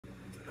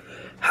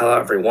Hello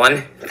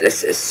everyone,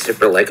 this is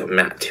Super Lego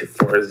Matt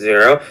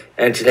 240,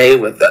 and today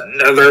with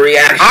another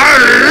reaction.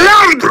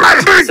 I love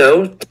blessing!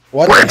 So,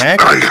 what the heck?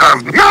 I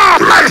have no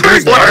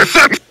blessing!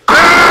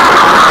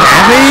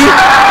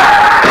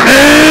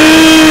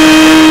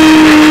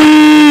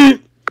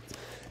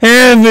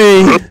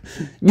 Heavy!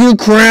 You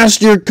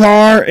crashed your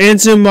car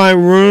into my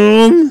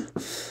room?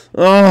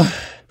 Oh,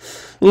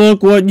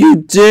 look what you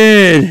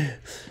did!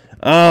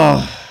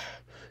 Oh,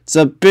 it's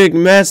a big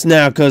mess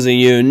now because of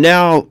you.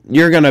 Now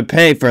you're gonna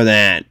pay for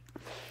that.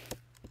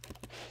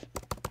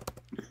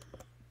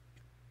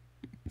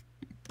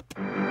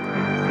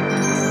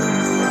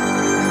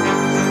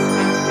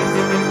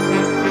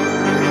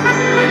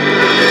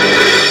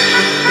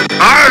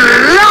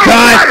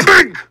 Cut!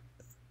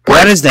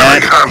 What is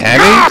that?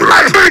 Heavy?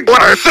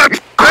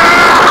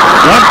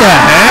 What the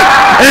heck?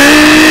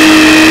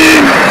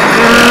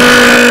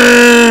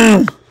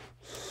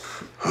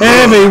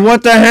 Heavy,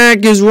 what the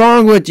heck is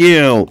wrong with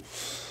you?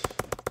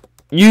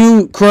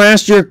 You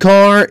crashed your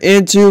car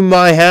into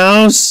my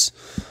house?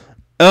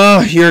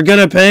 Oh, you're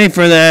gonna pay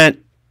for that.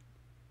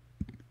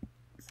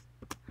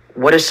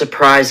 What a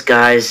surprise,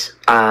 guys.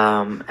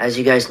 As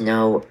you guys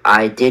know,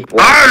 I did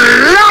What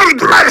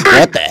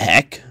the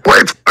heck?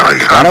 Why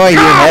do I hear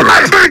heavy?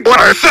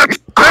 What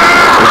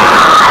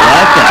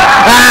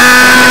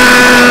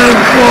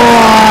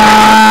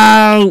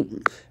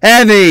the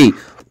Heavy!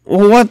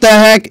 What the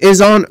heck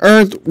is on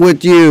earth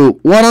with you?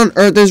 What on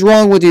earth is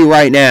wrong with you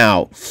right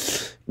now?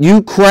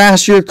 You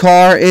crashed your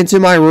car into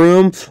my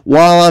room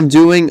while I'm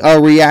doing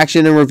a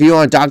reaction and review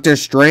on Doctor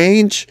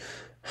Strange?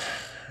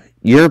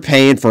 You're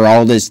paying for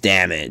all this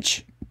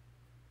damage.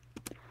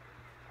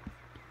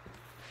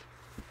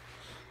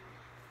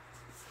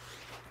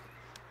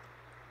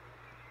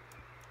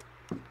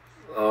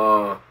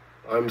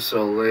 I'm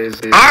so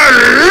lazy.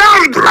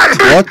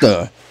 What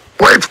the?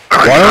 Why do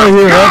I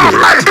hear heavy?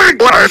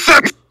 What?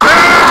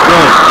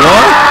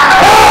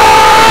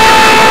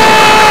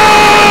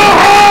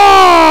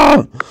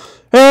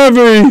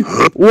 Heavy!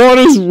 What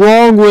is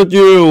wrong with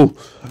you?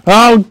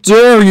 How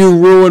dare you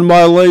ruin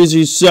my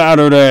lazy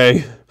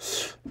Saturday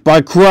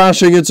by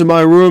crashing into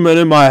my room and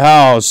in my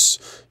house?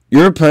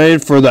 You're paying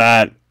for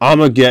that.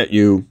 I'ma get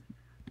you.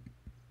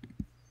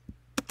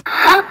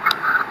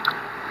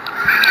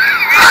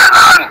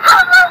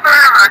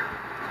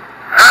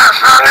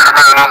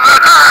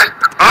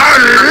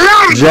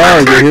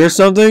 Jared, you hear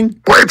something?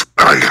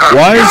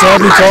 Why is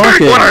Heavy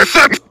talking?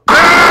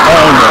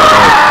 Oh no.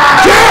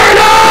 Jared!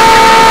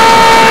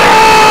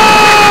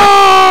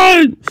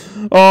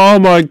 Oh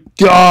my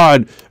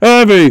god.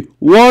 Heavy,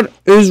 what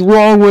is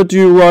wrong with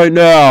you right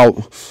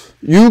now?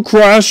 You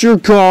crashed your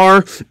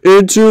car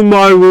into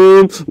my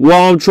room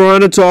while I'm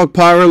trying to talk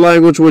pirate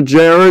language with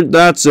Jared.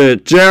 That's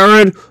it.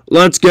 Jared,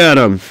 let's get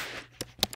him.